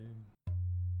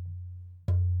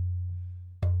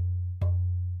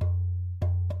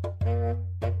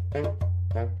Hello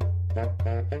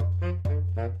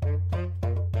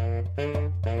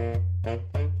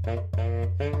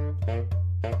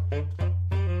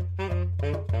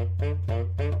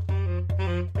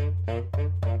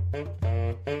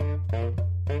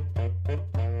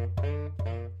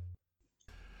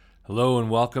and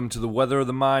welcome to the Weather of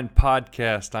the Mind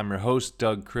podcast. I'm your host,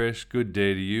 Doug Krish. Good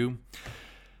day to you.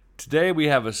 Today we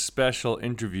have a special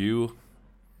interview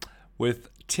with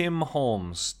Tim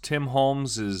Holmes. Tim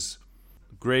Holmes is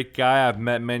a great guy I've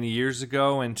met many years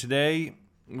ago, and today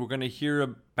we're going to hear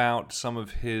about some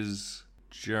of his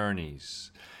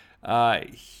journeys.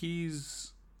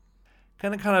 He's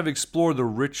going to kind of explore the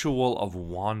ritual of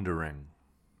wandering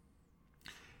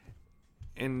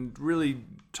and really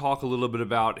talk a little bit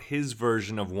about his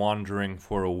version of wandering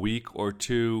for a week or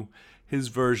two, his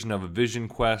version of a vision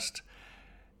quest.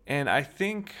 And I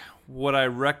think what I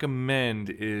recommend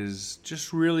is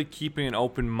just really keeping an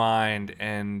open mind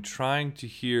and trying to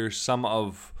hear some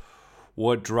of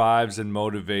what drives and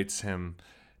motivates him.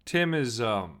 Tim is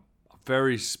a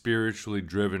very spiritually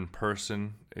driven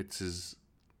person. It's his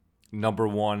number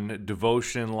one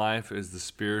devotion in life is the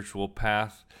spiritual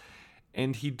path.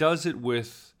 And he does it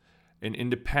with an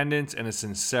independence and a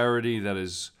sincerity that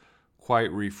is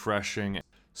quite refreshing.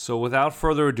 So without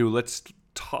further ado, let's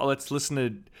listen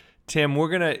to Tim.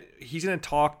 He's gonna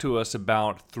talk to us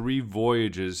about 3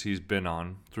 voyages he's been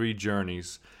on, 3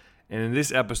 journeys. And in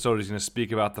this episode, he's gonna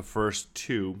speak about the first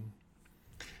 2.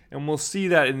 And we'll see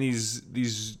that in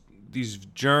these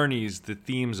journeys, the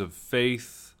themes of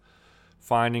faith,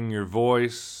 finding your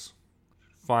voice,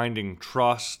 finding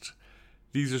trust.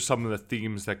 These are some of the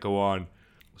themes that go on.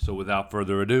 So without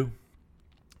further ado,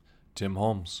 Tim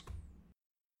Holmes.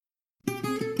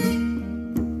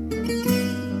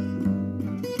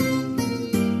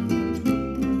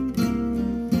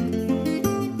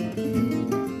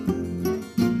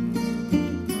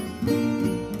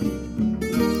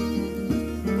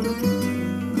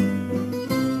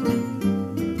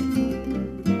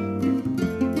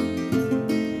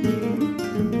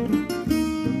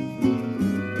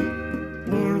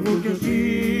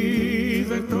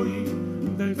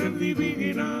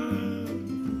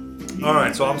 All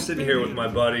right, so I'm sitting here with my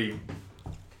buddy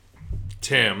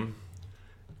Tim,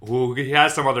 who he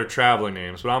has some other traveling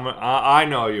names, but I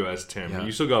know you as Tim. Yeah.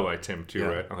 You still go by Tim too,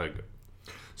 right? Okay, good.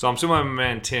 So I'm sitting with my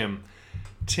man Tim.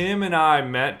 Tim and I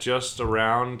met just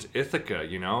around Ithaca.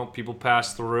 You know, people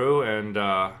pass through, and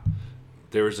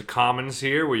there's a commons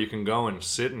here where you can go and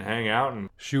sit and hang out and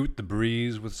shoot the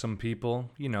breeze with some people.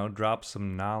 You know, drop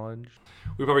some knowledge.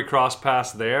 We probably cross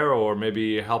paths there, or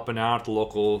maybe helping out at the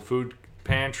local food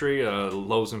pantry,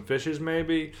 Loaves and Fishes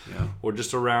maybe, or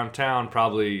just around town.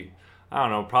 Probably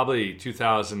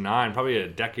 2009, probably a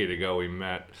decade ago we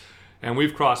met, and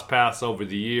we've crossed paths over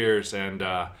the years. And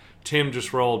Tim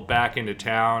just rolled back into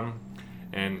town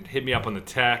and hit me up on the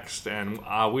text, and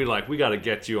we got to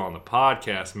get you on the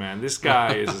podcast, man. This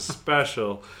guy is a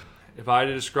special. If I had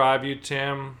to describe you,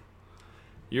 Tim,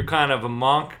 you're kind of a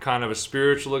monk, kind of a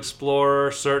spiritual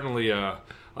explorer, certainly a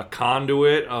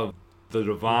conduit of the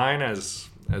divine as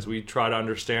we try to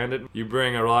understand it. You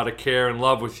bring a lot of care and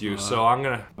love with you. So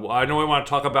I know we want to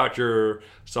talk about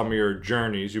some of your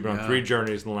journeys. You've been on 3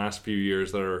 journeys in the last few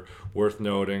years that are worth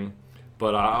noting.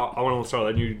 But I want to start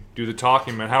letting you do the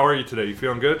talking, man. How are you today? You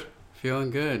feeling good? Feeling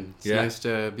good. It's nice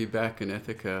to be back in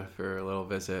Ithaca for a little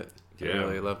visit. Yeah. I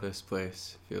really love this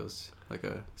place. Feels like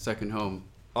a second home.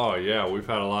 Oh yeah, we've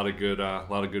had a lot of good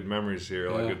memories here,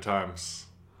 a lot of good times.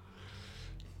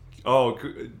 Oh,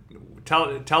 tell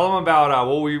them about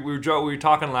what we were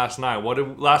talking last night.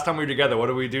 Last time we were together? What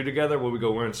did we do together? We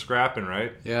went scrapping,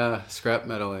 right? Yeah, scrap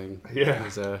medaling. Yeah, it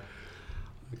was a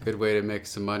good way to make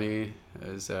some money.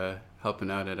 I was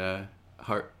helping out at a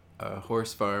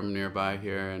horse farm nearby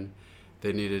here, and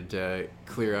they needed to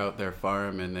clear out their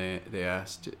farm, and they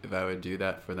asked if I would do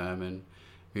that for them. And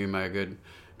me and my good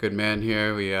man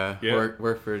here, we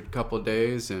worked for a couple of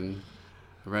days and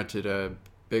rented a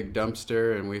big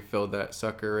dumpster, and we filled that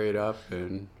sucker right up.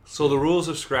 And so the rules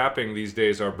of scrapping these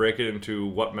days are break it into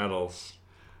what metals?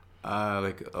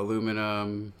 Like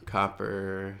aluminum,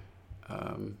 copper,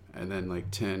 and then like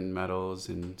tin metals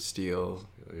and steel.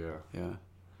 Yeah.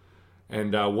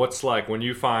 And what's like when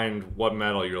you find what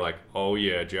metal you're like, oh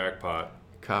yeah, jackpot?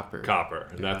 Copper.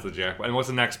 Yeah. That's the jackpot. And what's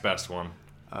the next best one?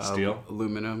 Steel?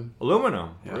 Aluminum.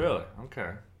 Yeah. Really?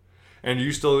 Okay. And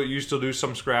you still do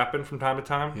some scrapping from time to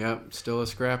time? Yep, still a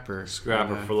scrapper.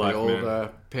 For life, man. The old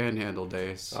panhandle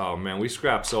days. Oh man, we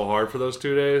scrapped so hard for those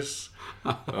 2 days.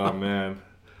 Oh man,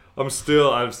 I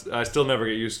still never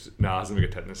get used to. No, I was gonna make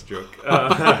a tetanus joke.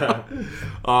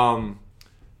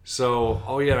 So,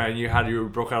 oh yeah, and you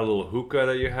broke out a little hookah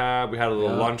that you had. We had a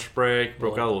little lunch break,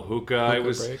 broke out a little hookah.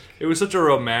 It was such a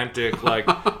romantic, like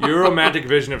your romantic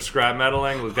vision of scrap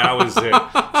metaling. Like, that was it.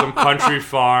 Some country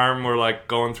farm. We're like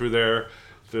going through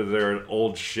their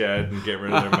old shed and getting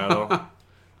rid of their metal.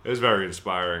 It was very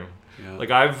inspiring. Yeah.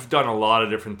 Like, I've done a lot of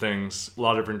different things, a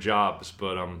lot of different jobs,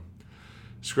 but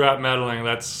scrap metaling,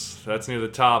 that's near the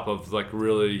top of, like,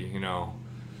 really, you know,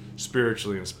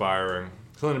 spiritually inspiring.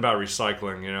 Something about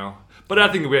recycling, you know. But I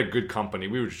think we had good company.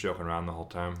 We were just joking around the whole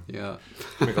time. Yeah.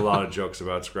 Make a lot of jokes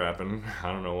about scrapping.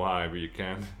 I don't know why, but you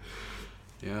can.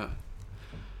 Yeah.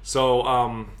 So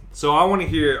I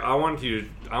want you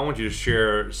to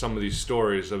share some of these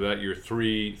stories about your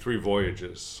three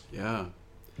voyages. Yeah.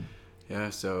 Yeah,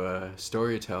 so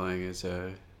storytelling is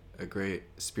a great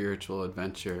spiritual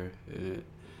adventure. It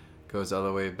goes all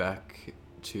the way back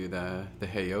to the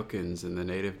Hayokans and the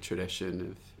native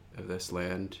tradition of this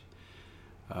land.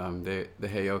 The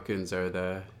Hayokans are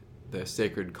the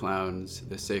sacred clowns,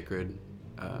 the sacred,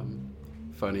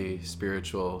 funny,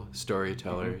 spiritual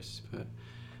storytellers. But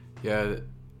yeah,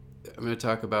 I'm going to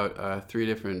talk about 3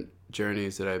 different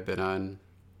journeys that I've been on.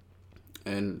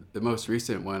 And the most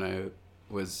recent one, I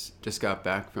just got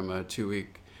back from a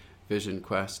 2-week vision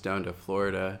quest down to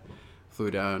Florida.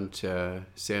 Flew down to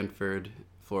Sanford,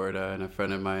 Florida, and a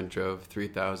friend of mine drove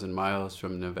 3,000 miles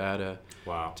from Nevada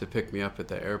to pick me up at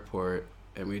the airport.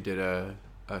 And we did a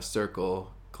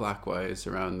circle clockwise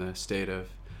around the state of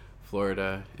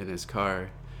Florida in his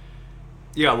car.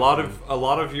 Yeah, a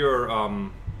lot of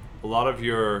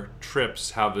your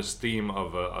trips have this theme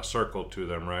of a circle to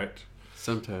them, right?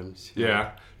 Sometimes.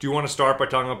 Yeah. Do you want to start by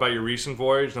talking about your recent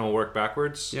voyage, and we'll work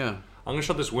backwards? Yeah. I'm gonna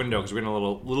shut this window because we're getting a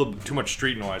little too much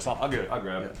street noise. I'll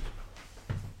grab it.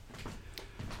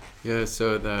 Yeah.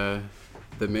 So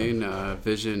the main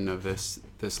vision of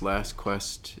this last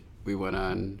quest we went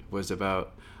on was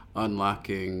about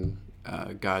unlocking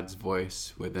God's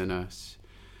voice within us,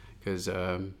 because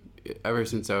ever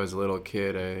since I was a little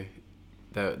kid,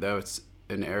 that was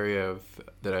an area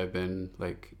that I've been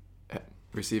like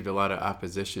received a lot of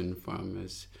opposition from,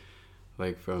 is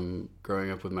like from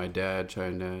growing up with my dad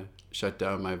trying to shut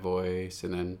down my voice,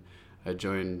 and then I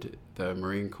joined the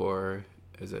Marine Corps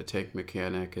as a tank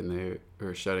mechanic, and they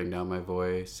were shutting down my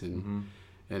voice, and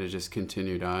it just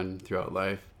continued on throughout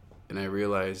life. And I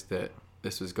realized that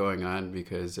this was going on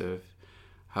because of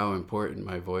how important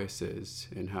my voice is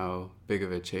and how big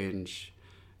of a change,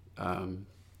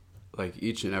 like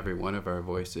each and every one of our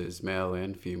voices, male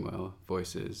and female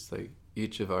voices, like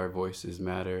each of our voices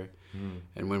matter.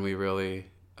 And when we really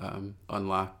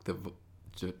unlock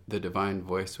the divine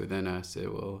voice within us,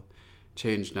 it will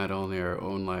change not only our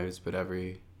own lives but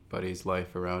everybody's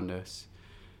life around us.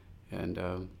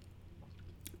 And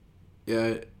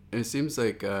it seems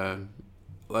like a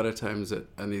lot of times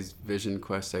on these vision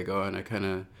quests I go on, I kind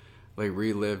of like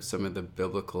relive some of the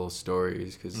biblical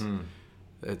stories, because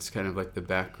it's kind of like the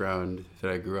background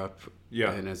that I grew up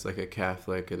in as like a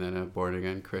Catholic, and then a born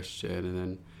again Christian, and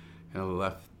then kind of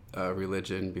left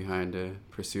religion behind to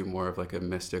pursue more of like a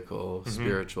mystical,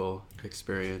 spiritual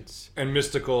experience. And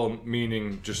mystical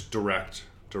meaning just direct,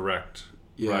 right?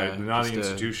 Not an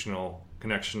institutional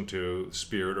connection to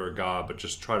spirit or God, but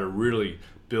just try to really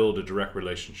build a direct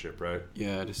relationship, right?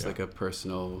 Yeah, just like a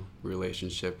personal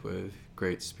relationship with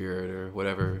Great Spirit, or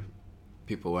whatever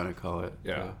people want to call it.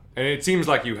 Yeah. And it seems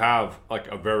like you have like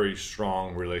a very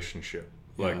strong relationship.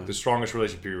 Like the strongest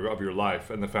relationship of your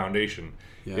life, and the foundation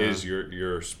is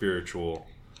your spiritual.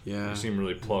 Yeah. You seem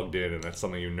really plugged in, and that's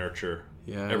something you nurture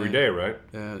every day, right?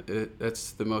 Yeah,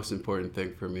 that's the most important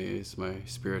thing for me, is my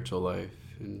spiritual life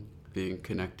and being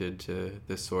connected to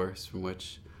the source from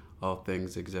which all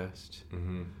things exist.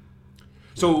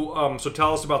 So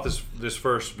tell us about this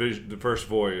first the first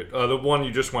voyage, the one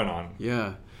you just went on.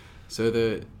 Yeah. So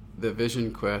the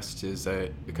vision quest is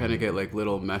I kind of get like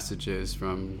little messages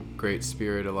from Great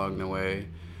Spirit along the way.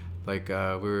 Like we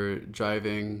were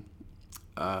driving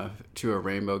to a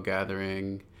rainbow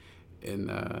gathering in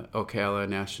the Ocala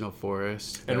National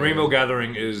Forest. And rainbow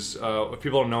gathering is, if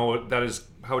people don't know what that is,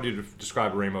 how would you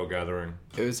describe rainbow gathering?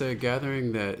 It was a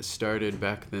gathering that started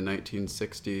back in the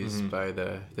 1960s by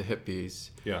the hippies.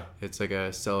 Yeah. It's like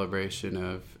a celebration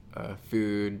of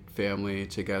food, family,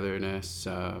 togetherness,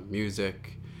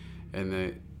 music,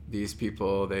 and these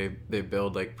people they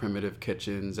build like primitive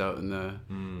kitchens out in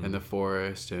the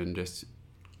forest, and just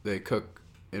they cook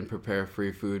and prepare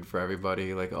free food for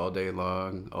everybody, like all day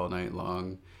long, all night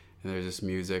long. And there's just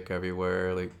music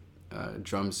everywhere, like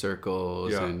drum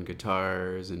circles and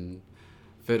guitars and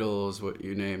fiddles, what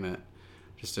you name it.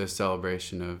 Just a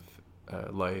celebration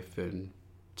of life and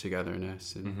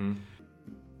togetherness. And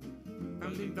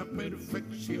cálida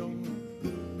perfección.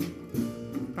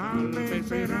 Tal vez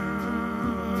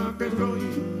será que soy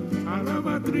a la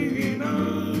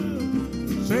matrina,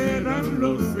 serán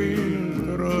los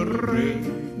filtros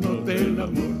reinos del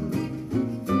amor.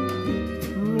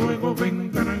 Luego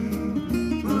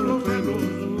vendrán los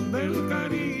celos del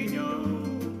cariño.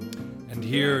 And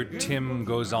here Tim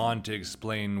goes on to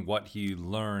explain what he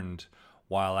learned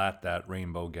while at that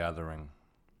rainbow gathering.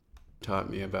 Taught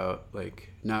me about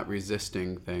like not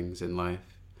resisting things in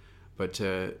life, but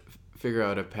to figure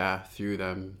out a path through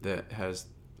them that has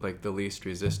like the least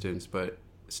resistance, but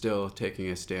still taking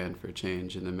a stand for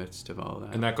change in the midst of all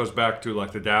that. And that goes back to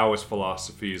like the Taoist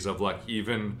philosophies of like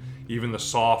even the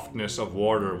softness of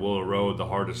water will erode the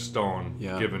hardest stone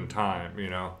given time,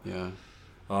 you know.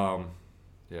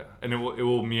 Yeah, and it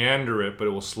will meander it, but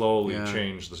it will slowly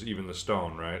change even the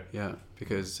stone, right? Yeah,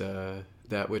 because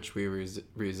that which we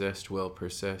resist will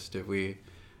persist. If we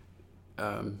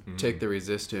take the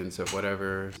resistance of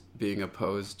whatever being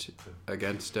opposed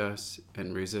against us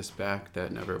and resist back,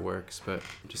 that never works. But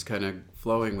just kind of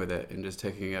flowing with it and just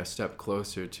taking a step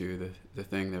closer to the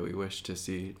thing that we wish to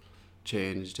see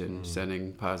changed and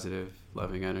sending positive,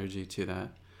 loving energy to that.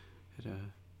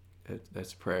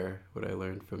 That's prayer, what I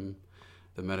learned from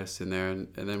the medicine there. And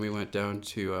then we went down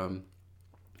to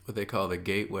what they call the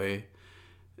gateway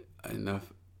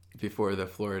before the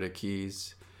Florida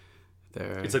Keys.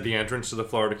 There. It's like the entrance to the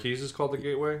Florida Keys is called the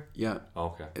Gateway? Yeah. Oh,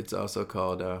 okay. It's also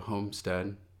called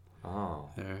Homestead. Oh.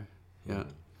 There. Yeah.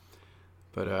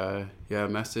 But a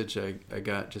message I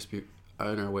got just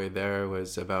on our way there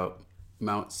was about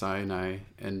Mount Sinai.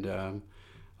 And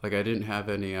I didn't have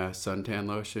any suntan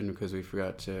lotion because we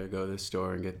forgot to go to the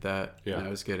store and get that. Yeah. And I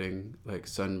was getting like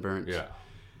sunburnt. Yeah.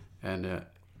 And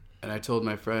I told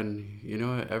my friend, you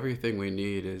know what, everything we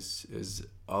need is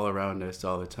all around us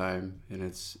all the time, and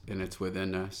it's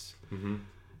within us. Mm-hmm.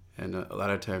 And a lot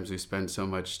of times we spend so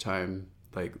much time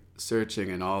like searching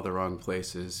in all the wrong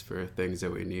places for things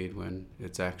that we need, when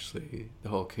it's actually the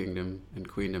whole kingdom and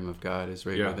queendom of God is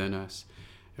right within us.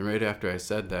 And right after I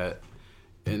said that,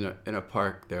 in a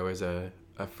park there was a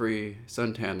free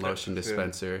suntan lotion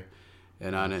dispenser.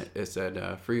 And on it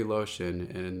said free lotion,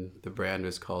 and the brand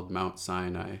was called Mount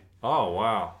Sinai. Oh,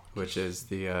 wow. Which is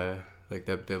the like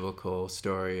that biblical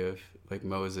story of like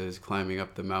Moses climbing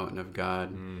up the mountain of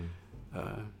God,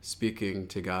 speaking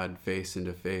to God face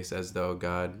into face as though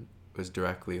God was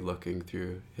directly looking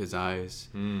through his eyes.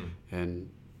 And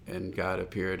God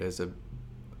appeared as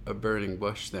a burning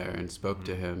bush there and spoke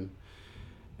to him.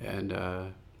 And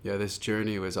this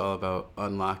journey was all about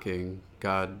unlocking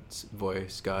God's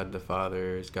voice, God the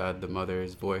Father's, God the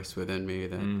Mother's voice within me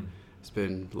that has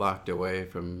been locked away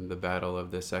from the battle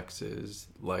of the sexes,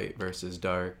 light versus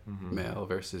dark, male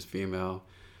versus female.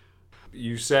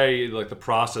 You say like the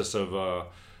process of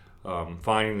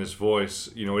finding this voice,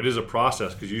 you know, it is a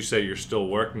process, because you say you're still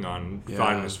working on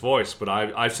finding this voice, but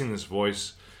I've seen this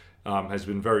voice has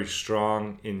been very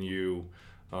strong in you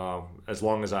as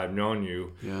long as I've known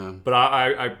you. Yeah. But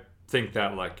I think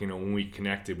that, like, you know, when we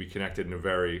connected in a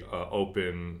very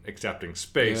open, accepting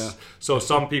space. Yeah. So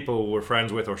some people we're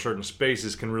friends with or certain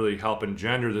spaces can really help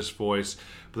engender this voice,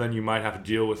 but then you might have to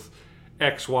deal with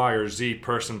X, Y, or Z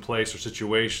person, place, or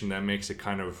situation that makes it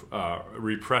kind of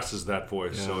represses that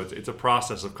voice. Yeah. So it's a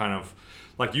process of kind of,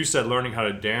 like you said, learning how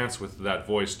to dance with that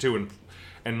voice too,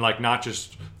 and like not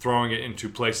just throwing it into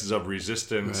places of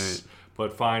resistance,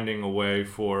 but finding a way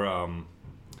for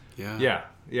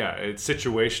it's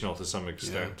situational to some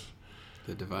extent.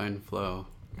 The divine flow.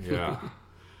 Yeah.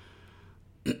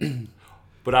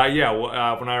 But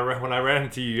when I ran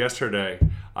into you yesterday,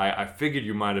 I figured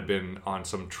you might have been on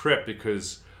some trip,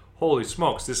 because holy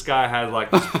smokes, this guy had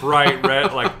like this bright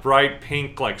red, like bright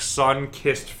pink, like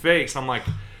sun-kissed face. I'm like,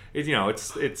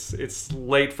 it's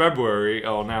late February.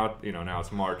 Oh, now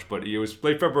it's March, but it was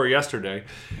late February yesterday,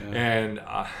 and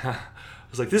I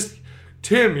was like, this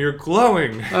Tim, you're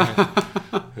glowing.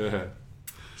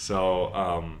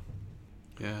 So.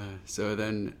 So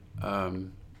then.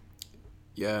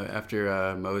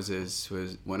 After Moses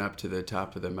went up to the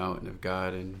top of the mountain of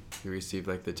God, and he received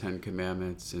like the 10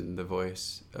 Commandments and the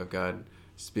voice of God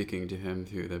speaking to him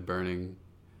through the burning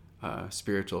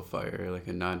spiritual fire, like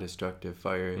a non-destructive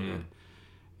fire.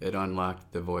 It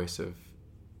unlocked the voice of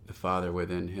the Father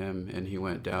within him, and he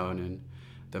went down in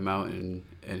the mountain,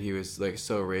 and he was like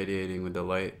so radiating with the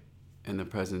light and the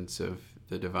presence of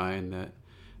the divine that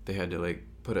they had to like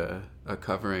put a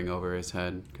covering over his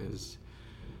head, because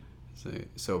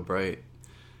so bright,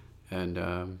 and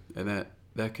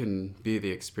that can be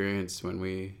the experience when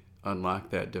we unlock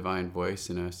that divine voice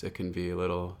in us. It can be a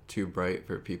little too bright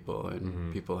for people,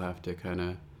 and people have to kind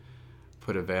of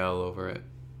put a veil over it.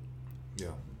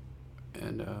 Yeah.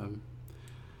 And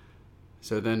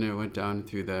so then I went down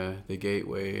through the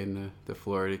gateway in the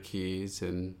Florida Keys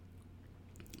and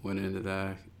went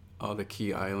into all the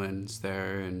Key Islands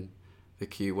there and the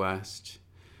Key West.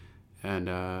 And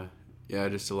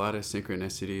just a lot of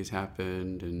synchronicities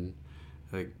happened, and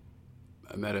like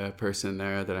I met a person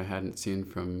there that I hadn't seen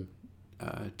from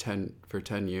 10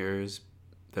 years,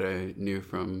 that I knew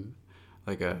from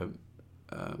like a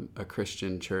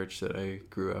Christian church that I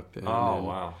grew up in. Oh, and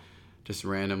wow. Just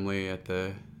randomly at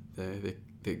the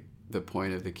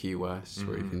point of the Key West,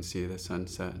 where you can see the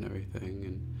sunset and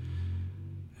everything,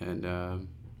 and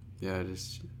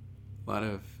just a lot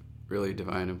of really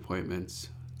divine appointments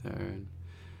there,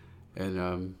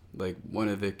 and like one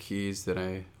of the keys that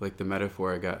the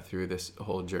metaphor I got through this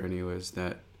whole journey was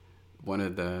that one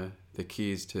of the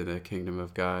keys to the kingdom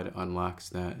of God unlocks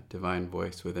that divine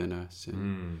voice within us,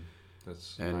 and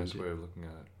that's a nice way of looking at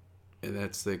it. And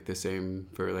that's like the same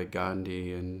for like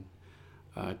Gandhi and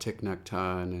Thich Nhat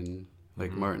Hanh and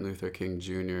like Martin Luther King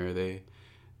Jr.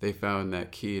 They found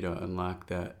that key to unlock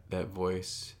that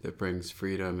voice that brings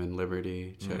freedom and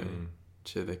liberty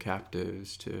to the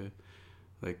captives, to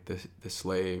like the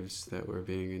slaves that were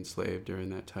being enslaved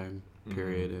during that time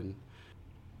period.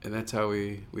 And that's how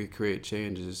we create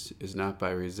change is not by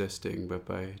resisting, but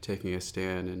by taking a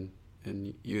stand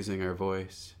and using our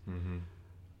voice.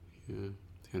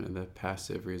 Kind of the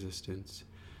passive resistance.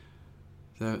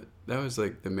 That was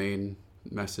like the main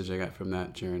message I got from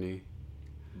that journey.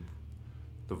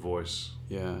 The voice.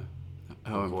 Yeah.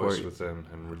 How the important. Voice within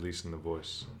and releasing the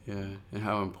voice. Yeah, and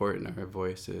how important our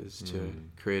voice is to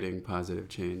creating positive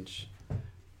change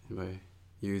by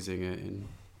using it in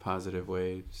positive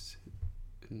waves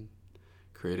and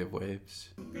creative waves.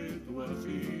 Que tú has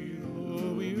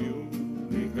sido mi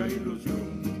única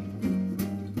ilusión.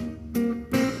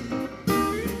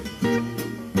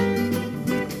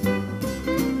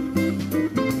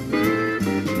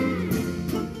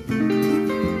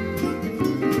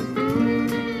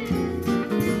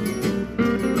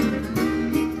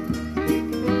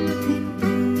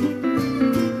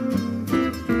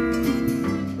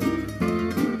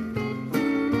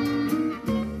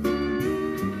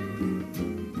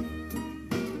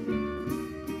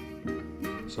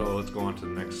 So let's go on to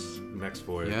the next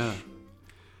voyage. Yeah.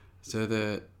 So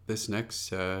this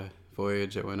next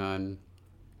voyage I went on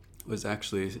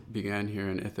began here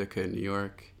in Ithaca, New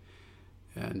York,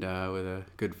 and with a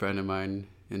good friend of mine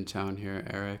in town here,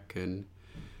 Eric, and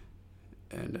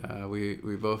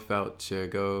we both felt to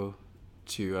go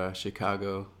to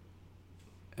Chicago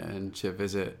and to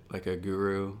visit like a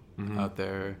guru out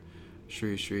there,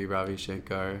 Sri Ravi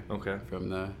Shankar, from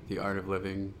the Art of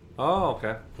Living. Oh,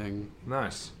 okay. Thing.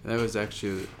 Nice. That was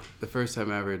actually the first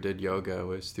time I ever did yoga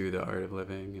was through the Art of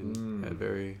Living, and had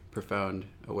very profound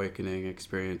awakening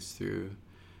experience through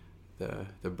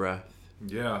the breath.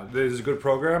 Yeah, is it a good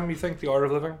program, you think, the Art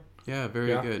of Living? Yeah,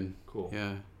 very good. Cool.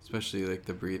 Yeah, especially like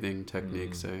the breathing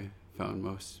techniques I found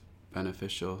most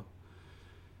beneficial.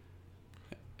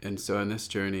 And so on this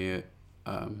journey, it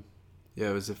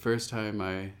was the first time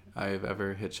I've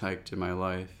ever hitchhiked in my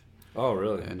life. Oh,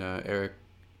 really? And Eric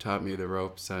taught me the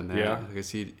ropes on that, because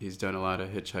he's done a lot of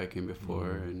hitchhiking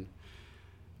before, and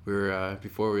we were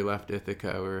before we left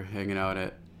Ithaca, we were hanging out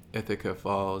at Ithaca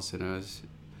Falls, and I was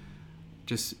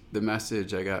just, the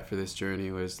message I got for this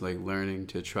journey was like learning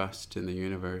to trust in the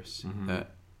universe,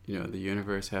 that the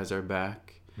universe has our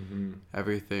back.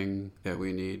 Everything that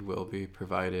we need will be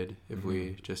provided if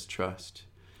we just trust.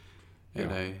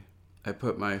 And I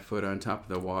put my foot on top of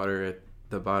the water at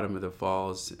the bottom of the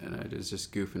falls, and I was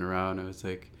just goofing around. I was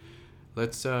like,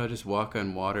 let's just walk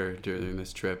on water during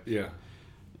this trip. Yeah.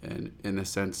 And in the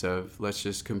sense of, let's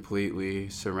just completely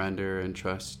surrender and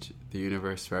trust the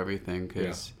universe for everything,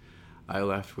 because I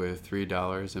left with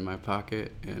 $3 in my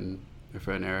pocket, and my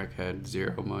friend Eric had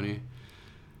zero money.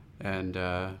 And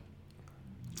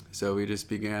so we just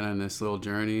began on this little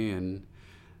journey and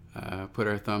put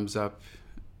our thumbs up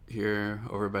here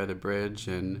over by the bridge,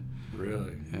 and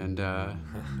and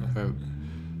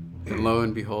lo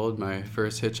and behold, my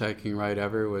first hitchhiking ride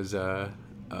ever was a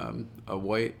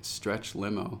white stretch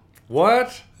limo.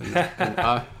 What?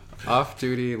 An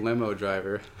off-duty limo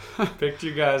driver picked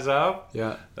you guys up?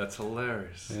 Yeah, that's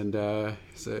hilarious. And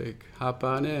he's like, hop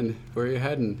on in, where are you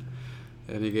heading?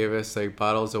 And he gave us like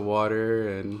bottles of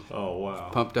water and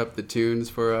pumped up the tunes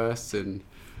for us and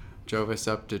drove us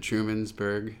up to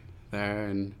Trumansburg there,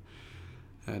 and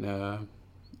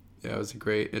it was a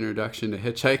great introduction to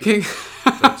hitchhiking.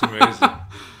 That's amazing.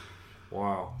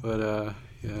 Wow. But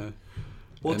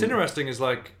Well, it's interesting is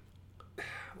like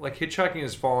like hitchhiking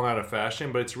has fallen out of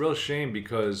fashion, but it's a real shame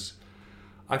because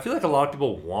I feel like a lot of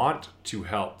people want to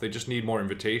help. They just need more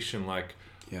invitation. Like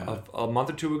a month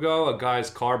or two ago, a guy's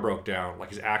car broke down, like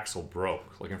his axle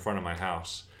broke, like in front of my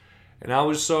house. And I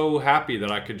was so happy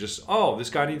that I could just, this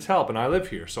guy needs help and I live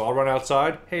here. So I'll run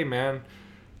outside. Hey, man,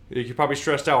 you're probably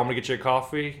stressed out. I'm going to get you a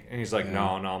coffee. And he's like, no.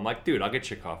 I'm like, dude, I'll get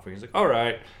you a coffee. He's like, all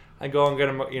right. I go and get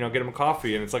him a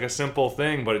coffee. And it's like a simple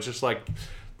thing, but it's just like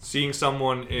seeing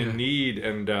someone in need.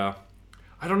 And I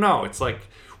don't know. It's like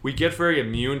we get very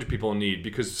immune to people in need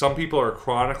because some people are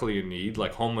chronically in need,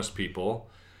 like homeless people.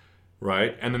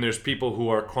 Right? And then there's people who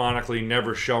are chronically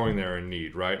never showing they're in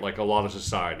need, right? Like a lot of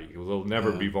society. They'll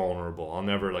never be vulnerable. I'll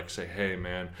never like say, hey,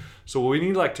 man. So we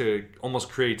need like to almost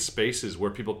create spaces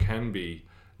where people can be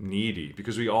needy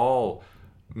because we all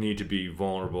need to be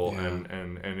vulnerable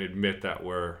and admit that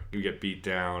you get beat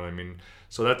down. I mean,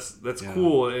 so that's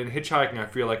cool. In hitchhiking, I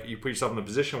feel like you put yourself in a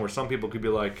position where some people could be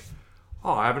like,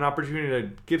 I have an opportunity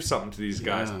to give something to these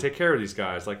guys and take care of these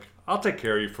guys. Like, I'll take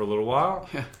care of you for a little while.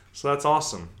 Yeah. So that's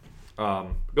awesome.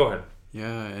 Go ahead.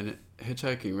 Yeah, and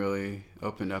hitchhiking really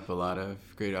opened up a lot of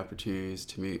great opportunities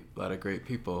to meet a lot of great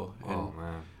people. And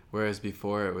man. Whereas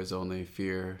before it was only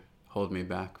fear hold me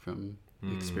back from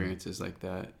experiences like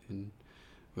that. And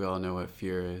we all know what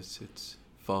fear is. It's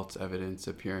false evidence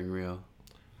appearing real.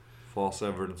 False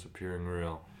evidence appearing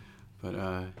real. But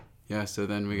so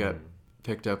then we got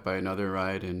picked up by another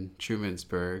ride in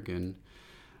Trumansburg, and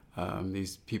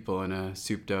these people in a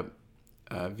souped up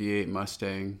V8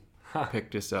 Mustang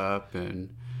picked us up,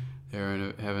 and they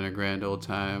were having a grand old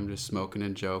time, just smoking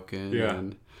and joking. Yeah.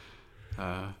 And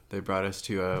they brought us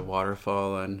to a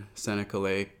waterfall on Seneca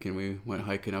Lake, and we went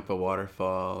hiking up a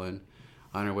waterfall. And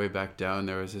on our way back down,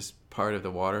 there was this part of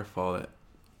the waterfall that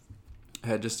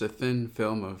had just a thin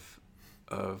film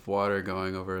of water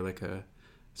going over like a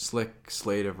slick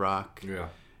slate of rock. Yeah.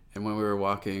 And when we were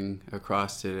walking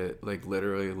across it, it like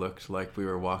literally looked like we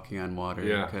were walking on water.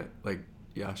 Yeah. Like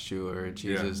Yeshua or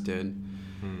Jesus did.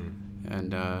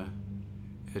 And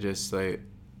it just like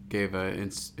gave a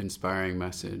inspiring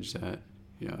message that,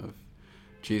 if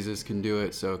Jesus can do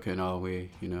it, so can all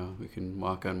we. We can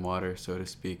walk on water, so to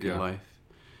speak, in life,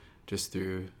 just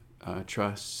through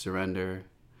trust, surrender,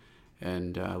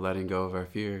 and letting go of our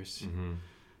fears.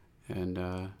 And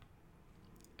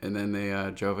then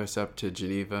they drove us up to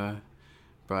Geneva,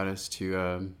 brought us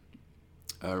to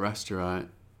a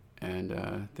restaurant,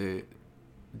 and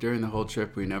during the whole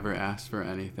trip, we never asked for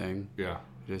anything. Yeah.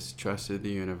 Just trusted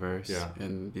the universe. Yeah.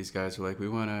 And these guys were like, we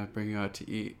want to bring you out to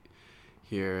eat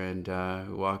here. And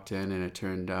we walked in, and it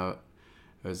turned out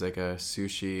it was like a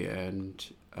sushi and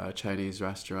Chinese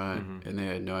restaurant, and they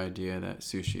had no idea that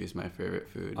sushi is my favorite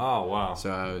food. Oh, wow. So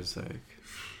I was like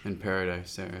in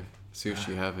paradise there.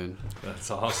 Sushi heaven. That's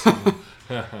awesome.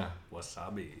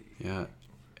 Wasabi. Yeah.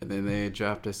 And then they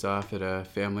dropped us off at a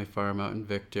family farm out in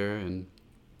Victor, and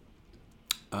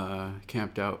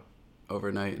camped out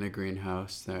overnight in a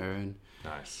greenhouse there, and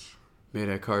nice. Made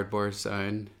a cardboard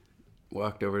sign,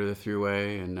 walked over to the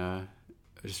thruway, and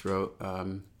just wrote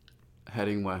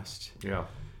heading west. Yeah.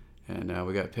 And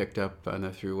we got picked up on the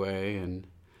thruway, and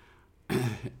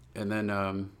and then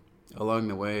along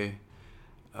the way,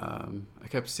 I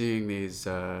kept seeing these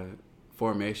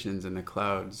formations in the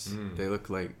clouds. They looked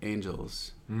like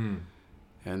angels.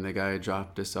 And the guy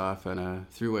dropped us off on a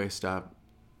thruway stop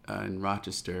in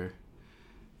Rochester,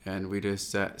 and we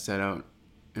just sat out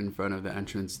in front of the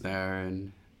entrance there,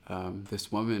 and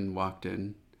this woman walked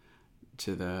in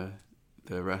to the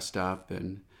rest stop,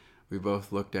 and we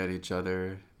both looked at each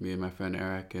other, me and my friend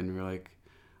Eric, and we're like,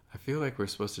 I feel like we're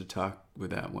supposed to talk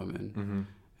with that woman.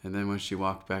 And then when she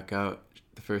walked back out,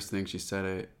 the first thing she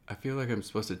said, I feel like I'm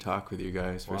supposed to talk with you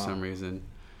guys for some reason.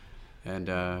 And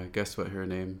guess what her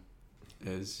name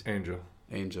is? Angel.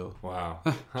 Wow.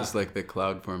 Just like the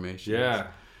cloud formation. Yeah.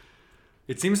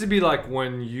 It seems to be like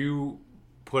when you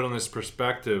put on this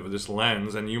perspective, this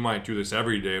lens, and you might do this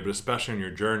every day, but especially in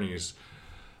your journeys,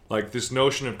 like this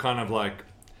notion of kind of like,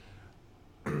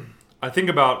 I think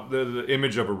about the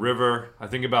image of a river. I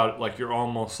think about like you're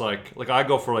almost like I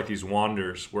go for like these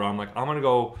wanders where I'm like, I'm going to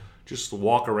go just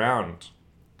walk around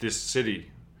this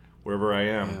city wherever I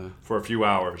am for a few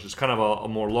hours. It's kind of a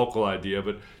more local idea,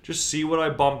 but just see what I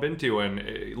bump into, and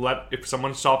if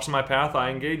someone stops in my path,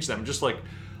 I engage them. Just like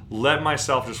let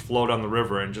myself just flow down the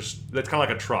river, and just that's kind of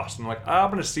like a trust. And like I'm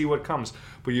gonna see what comes,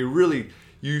 but you really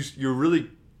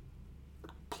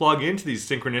plug into these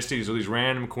synchronicities or these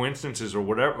random coincidences or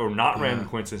whatever, or not random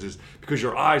coincidences, because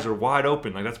your eyes are wide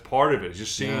open. Like that's part of it. It's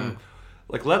just seeing.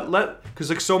 Like because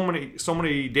like so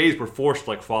many days we're forced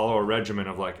to like follow a regimen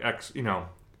of like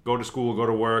go to school, go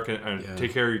to work, and Yeah.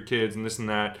 take care of your kids and this and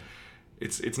that.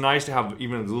 It's nice to have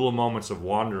even the little moments of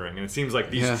wandering, and it seems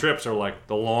like these Yeah. trips are like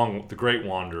the great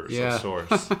wanderers Yeah. of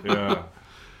sorts. Yeah.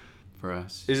 for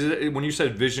us. Is it when you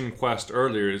said Vision Quest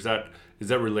earlier? Is that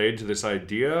related to this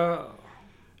idea?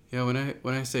 Yeah,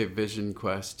 when I say vision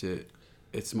quest,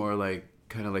 it's more like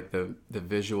kind of like the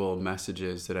visual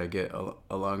messages that I get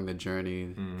along the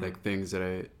journey, like things that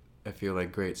I feel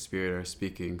like Great Spirit are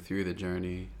speaking through the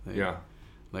journey. Like, Yeah.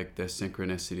 Like the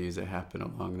synchronicities that happen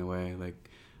along the way. Like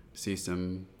see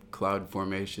some cloud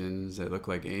formations that look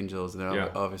like angels, and then Yeah.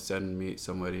 all of a sudden meet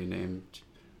somebody named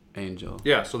Angel.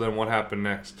 Yeah. So then, what happened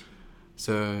next?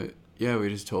 So yeah, we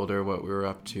just told her what we were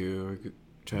up to. We're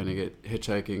trying to get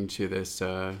hitchhiking to this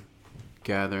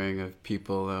gathering of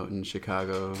people out in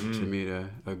Chicago to meet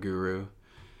a guru,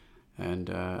 and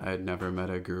I'd never met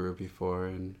a guru before,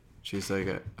 and she's like,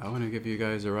 I want to give you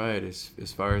guys a ride as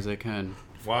far as I can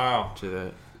Wow. to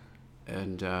that,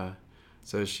 and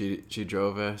so she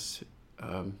drove us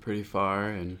pretty far,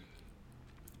 and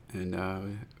we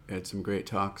had some great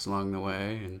talks along the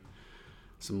way and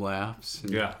some laughs.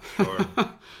 And, Yeah. Sure.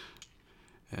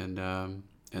 and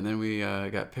then we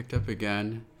got picked up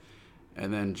again,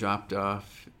 and then dropped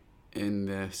off in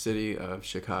the city of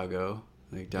Chicago,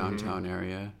 like downtown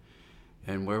area.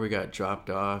 And where we got dropped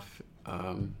off,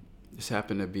 this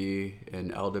happened to be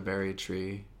an elderberry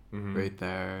tree right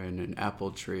there, and an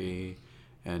apple tree,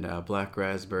 and black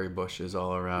raspberry bushes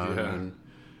all around. Yeah. And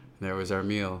there was our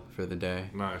meal for the day.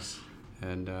 Nice.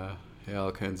 And yeah,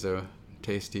 all kinds of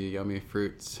tasty, yummy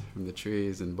fruits from the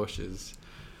trees and bushes.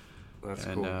 That's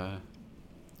And cool.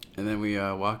 and then we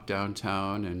walked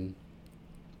downtown and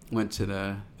went to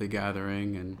the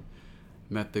gathering and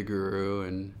met the guru.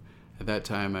 And at that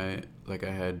time, I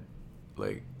had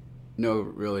like no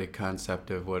really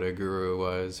concept of what a guru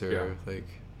was, or Yeah. like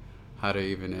how to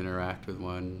even interact with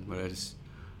one. But I just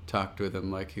talked with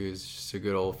him like he was just a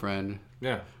good old friend.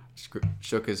 Yeah.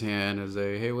 Shook his hand and was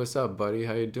like, "Hey, what's up, buddy?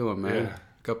 How you doing, man? Yeah.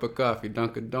 Cup of coffee,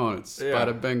 Dunkin' Donuts, Yeah.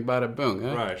 bada bing, bada boom."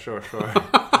 Huh? Right. Sure.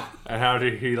 And how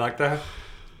did he like that?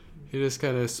 He just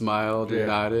kind of smiled and Yeah.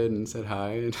 nodded and said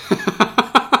hi.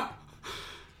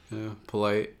 And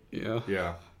polite,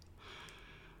 Yeah.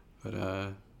 But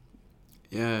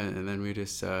yeah, and then we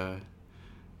just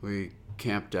we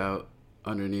camped out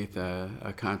underneath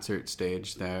a concert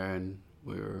stage there, and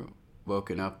we were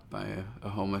woken up by a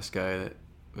homeless guy that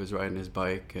was riding his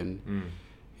bike, and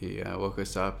he woke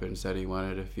us up and said he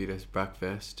wanted to feed us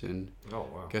breakfast. And Oh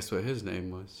wow. guess what his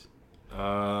name was?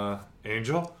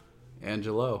 Angel.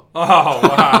 Angelo. Oh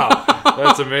wow,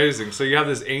 that's amazing. So you have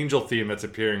this angel theme that's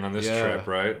appearing on this Yeah. trip,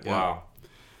 right? Yeah. Wow.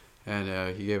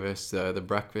 And he gave us the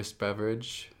breakfast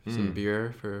beverage, some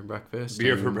beer for breakfast.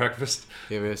 Beer for and breakfast.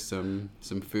 Gave us some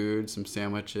food, some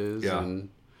sandwiches, Yeah. and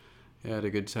had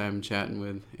a good time chatting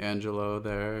with Angelo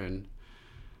there. And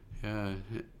yeah,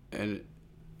 and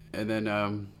then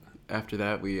after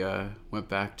that we went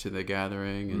back to the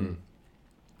gathering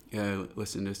and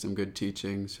listened to some good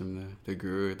teachings from the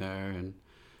guru there, and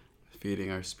feeding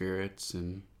our spirits.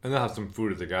 And And they'll have some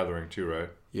food at the gathering too, right?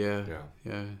 yeah,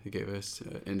 Yeah. he gave us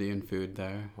Indian food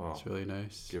there. Wow. It's really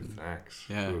nice. Give thanks.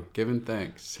 Yeah, Ooh. giving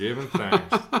thanks. Giving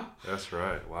thanks. That's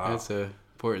right. Wow. That's a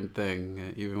important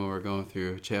thing, even when we're going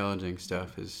through challenging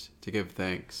stuff, is to give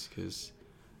thanks, because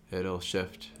it'll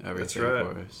shift everything right.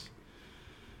 for us.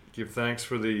 Give thanks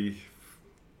for the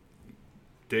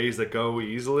days that go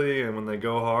easily, and when they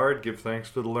go hard, give thanks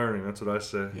for the learning. That's what I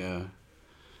say. Yeah,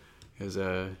 because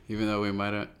even though we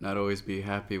might not always be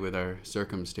happy with our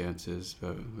circumstances,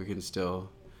 but we can still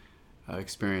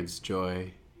experience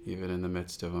joy even in the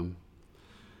midst of them.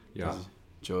 Yeah.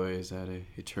 Joy is that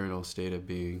eternal state of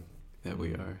being that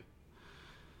we are.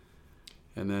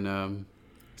 And then,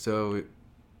 so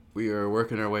we were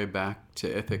working our way back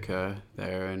to Ithaca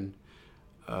there, and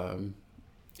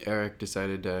Eric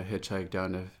decided to hitchhike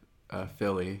down to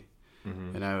Philly,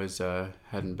 and I was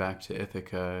heading back to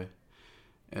Ithaca,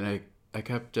 and I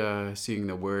kept seeing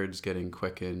the words getting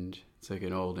quickened. It's like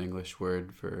an old English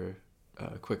word for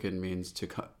quickened means to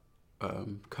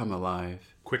come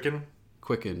alive. Quicken?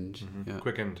 Quickened, yeah.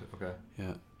 Quickened. Okay.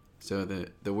 Yeah. So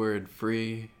the word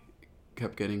free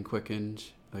kept getting quickened,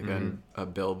 like on a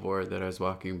billboard that I was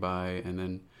walking by, and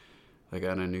then like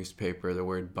on a newspaper, the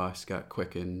word bus got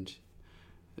quickened.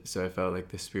 So I felt like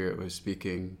the Spirit was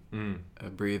speaking,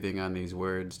 breathing on these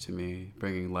words to me,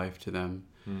 bringing life to them,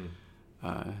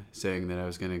 saying that I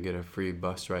was going to get a free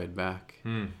bus ride back.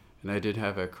 And I did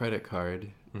have a credit card,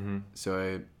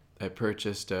 so I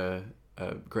purchased a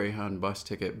Greyhound bus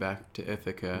ticket back to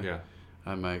Ithaca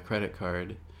on my credit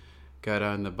card. Got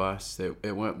on the bus.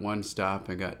 It went one stop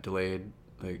and got delayed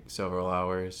like several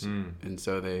hours, and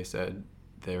so they said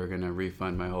they were gonna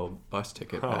refund my whole bus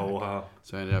ticket back. Oh, wow.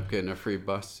 So I ended up getting a free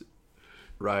bus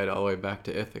ride all the way back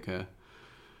to Ithaca.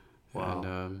 Wow.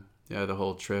 And yeah, the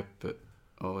whole trip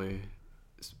only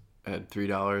had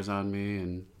 $3 on me,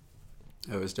 and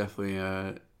it was definitely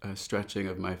a stretching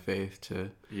of my faith to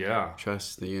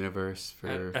trust the universe for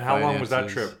And how long was that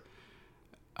trip?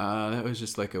 That was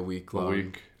just like a week long. A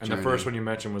week. And journey. the first one you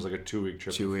mentioned was like a 2-week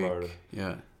trip to Florida.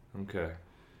 Yeah. Okay.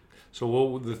 So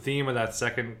what was the theme of that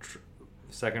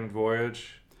second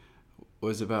voyage?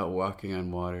 Was about walking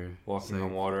on water. Walking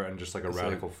on water and just like a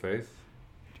radical faith?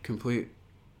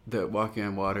 Walking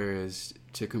on water is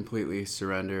to completely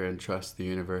surrender and trust the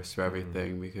universe for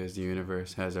everything, because the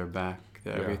universe has our back.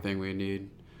 That everything we need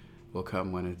will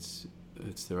come when it's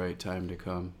the right time to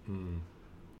come.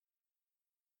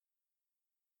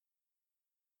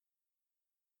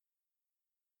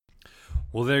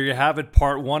 Well, there you have it,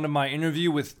 part 1 of my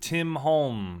interview with Tim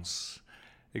Holmes,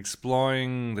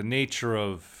 exploring the nature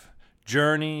of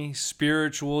journey,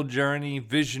 spiritual journey,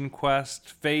 vision quest,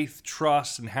 faith,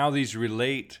 trust, and how these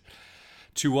relate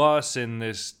to us in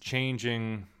this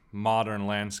changing modern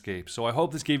landscape. So I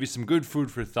hope this gave you some good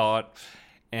food for thought,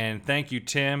 and thank you,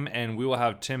 Tim, and we will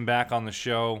have Tim back on the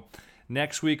show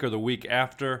next week or the week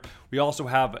after. We also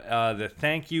have the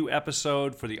thank you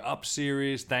episode for the Up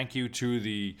series. Thank you to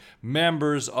the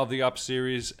members of the Up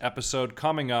series episode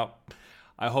coming up.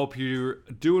 I hope you're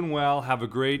doing well. Have a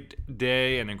great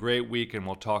day and a great week, and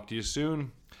we'll talk to you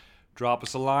soon. Drop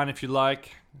us a line if you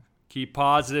like. Keep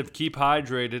positive, keep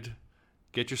hydrated,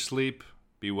 get your sleep,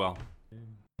 be well.